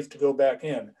be safe to go back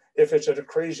in. If it's at a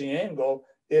crazy angle,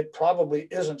 it probably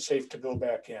isn't safe to go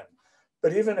back in.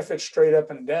 But even if it's straight up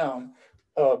and down,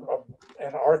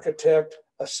 an architect,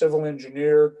 a civil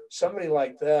engineer, somebody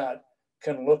like that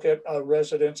can look at a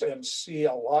residence and see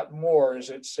a lot more. Is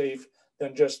it safe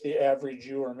than just the average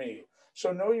you or me?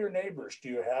 So know your neighbors. Do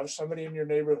you have somebody in your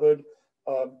neighborhood,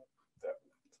 uh,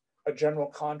 a general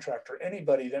contractor,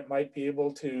 anybody that might be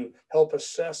able to help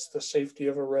assess the safety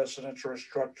of a residence or a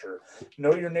structure?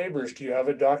 Know your neighbors. Do you have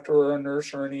a doctor or a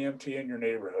nurse or an EMT in your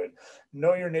neighborhood?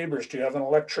 Know your neighbors. Do you have an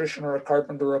electrician or a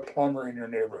carpenter or a plumber in your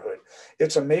neighborhood?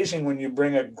 It's amazing when you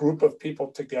bring a group of people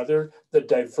together, the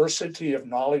diversity of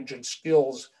knowledge and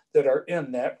skills that are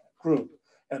in that group.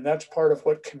 And that's part of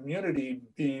what community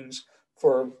means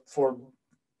for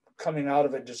coming out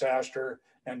of a disaster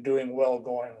and doing well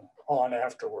going on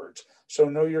afterwards. So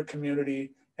know your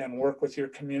community and work with your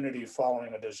community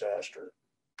following a disaster.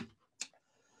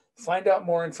 Find out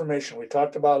more information. We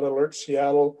talked about Alert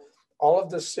Seattle. All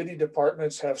of the city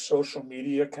departments have social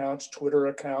media accounts, Twitter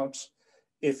accounts.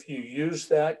 If you use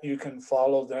that, you can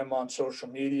follow them on social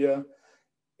media.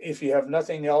 If you have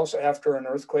nothing else after an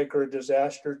earthquake or a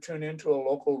disaster, tune into a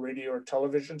local radio or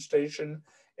television station.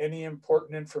 Any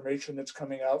important information that's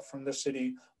coming out from the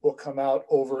city will come out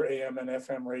over AM and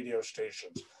FM radio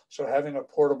stations. So having a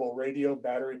portable radio,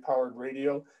 battery powered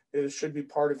radio, should be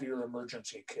part of your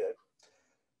emergency kit.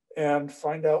 And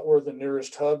find out where the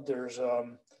nearest hub. There's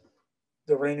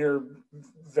the Rainier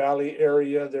Valley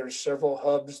area. There's several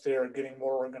hubs. They are getting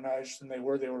more organized than they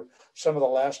were. They were some of the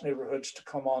last neighborhoods to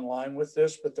come online with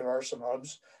this, but there are some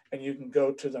hubs, and you can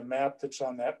go to the map that's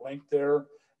on that link there,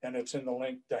 and it's in the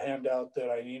link, the handout that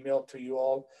I emailed to you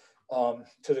all,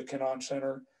 to the Kinnon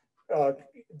Center.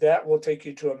 That will take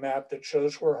you to a map that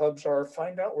shows where hubs are.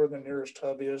 Find out where the nearest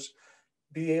hub is.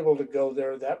 Be able to go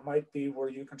there. That might be where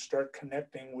you can start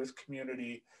connecting with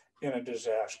community in a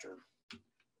disaster.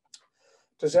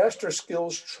 Disaster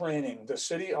skills training. The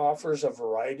city offers a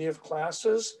variety of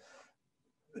classes.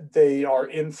 They are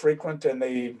infrequent and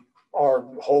they are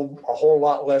a whole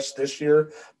lot less this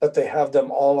year, but they have them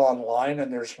all online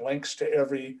and there's links to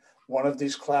every one of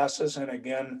these classes. And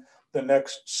again, the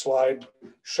next slide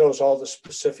shows all the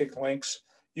specific links.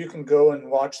 You can go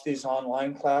and watch these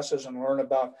online classes and learn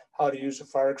about how to use a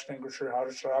fire extinguisher, how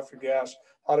to shut off your gas,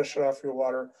 how to shut off your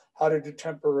water, how to do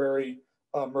temporary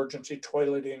emergency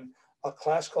toileting. A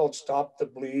class called Stop the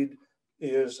Bleed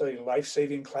is a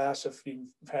life-saving class if you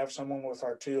have someone with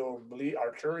arterial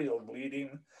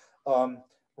bleeding.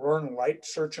 Learn light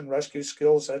search and rescue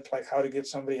skills. That's like how to get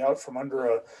somebody out from under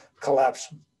a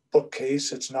collapsed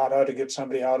bookcase. It's not how to get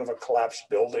somebody out of a collapsed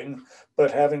building, but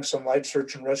having some light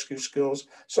search and rescue skills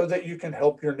so that you can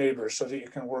help your neighbors, so that you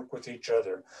can work with each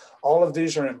other. All of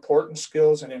these are important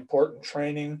skills and important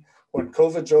training. When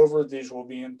COVID's over, these will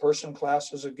be in-person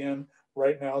classes again.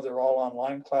 Right now, they're all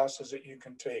online classes that you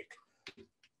can take.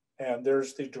 And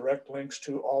there's the direct links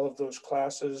to all of those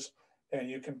classes, and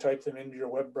you can type them into your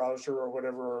web browser or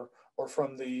whatever, or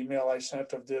from the email I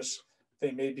sent of this.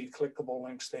 They may be clickable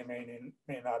links, they may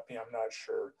not be, I'm not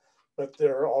sure, but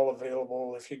they're all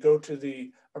available. If you go to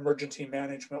the emergency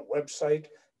management website,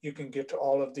 you can get to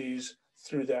all of these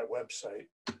through that website.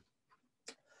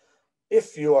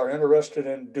 If you are interested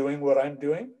in doing what I'm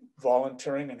doing,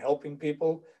 volunteering and helping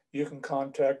people, you can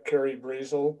contact Carrie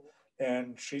Breezel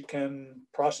and she can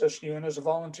process you in as a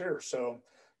volunteer. So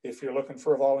if you're looking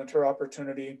for a volunteer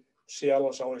opportunity, Seattle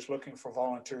is always looking for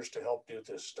volunteers to help do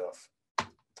this stuff.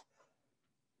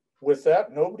 With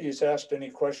that, nobody's asked any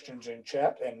questions in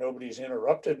chat and nobody's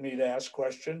interrupted me to ask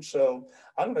questions. So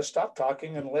I'm going to stop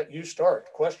talking and let you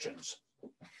start. Questions?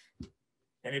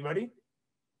 Anybody?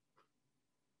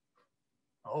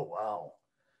 Oh, wow.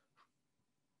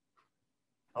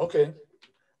 Okay.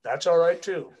 That's all right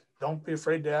too. Don't be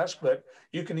afraid to ask, but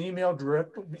you can email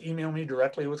me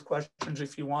directly with questions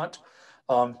if you want.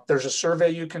 There's a survey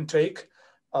you can take.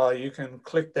 You can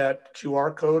click that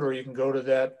QR code or you can go to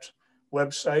that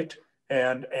website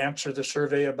and answer the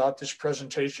survey about this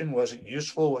presentation. Was it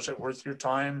useful? Was it worth your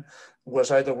time?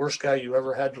 Was I the worst guy you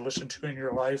ever had to listen to in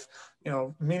your life? You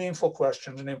know, meaningful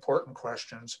questions and important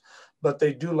questions. But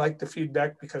they do like the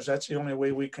feedback because that's the only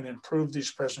way we can improve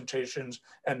these presentations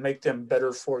and make them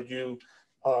better for you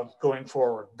going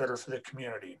forward, better for the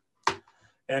community.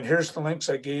 And here's the links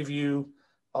I gave you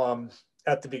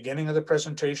at the beginning of the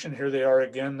presentation. Here they are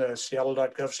again, the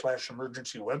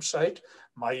seattle.gov/emergency website,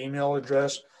 my email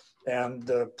address, and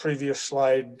the previous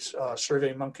slide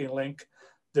SurveyMonkey link.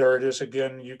 There it is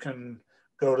again. You can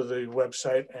go to the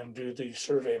website and do the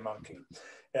Survey Monkey.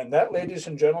 And that, ladies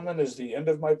and gentlemen, is the end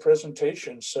of my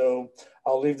presentation. So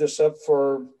I'll leave this up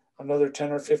for another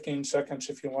 10 or 15 seconds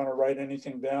if you want to write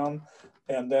anything down.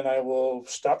 And then I will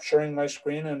stop sharing my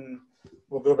screen and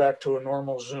we'll go back to a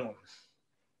normal Zoom.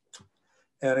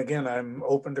 And again, I'm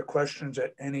open to questions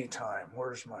at any time.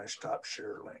 Where's my stop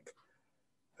share link?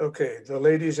 Okay, the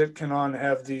ladies at Canon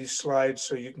have these slides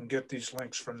so you can get these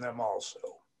links from them also.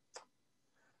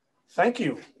 Thank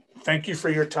you. Thank you for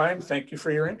your time. Thank you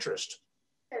for your interest.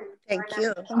 Thank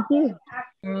you. Thank you.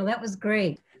 Well, that was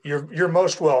great. You're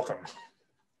most welcome.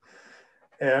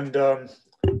 And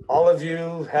all of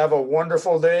you have a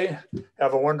wonderful day.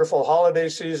 Have a wonderful holiday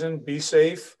season. Be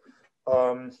safe.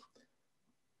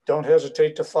 Don't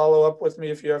hesitate to follow up with me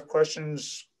if you have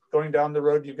questions going down the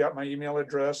road. You've got my email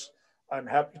address. I'm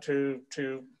happy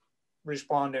to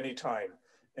respond anytime.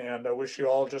 And I wish you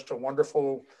all just a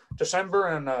wonderful December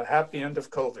and a happy end of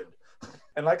COVID.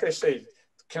 And like I say,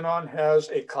 Canon has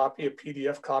a copy, a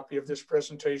PDF copy of this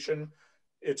presentation.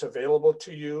 It's available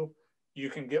to you. You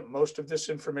can get most of this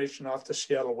information off the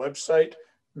Seattle website,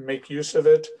 make use of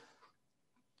it,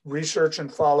 research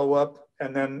and follow up.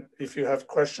 And then if you have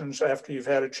questions after you've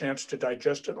had a chance to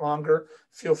digest it longer,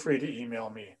 feel free to email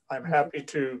me. I'm happy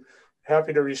to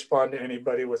respond to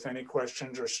anybody with any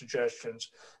questions or suggestions.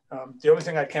 The only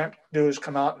thing I can't do is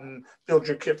come out and build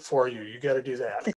your kit for you. You got to do that.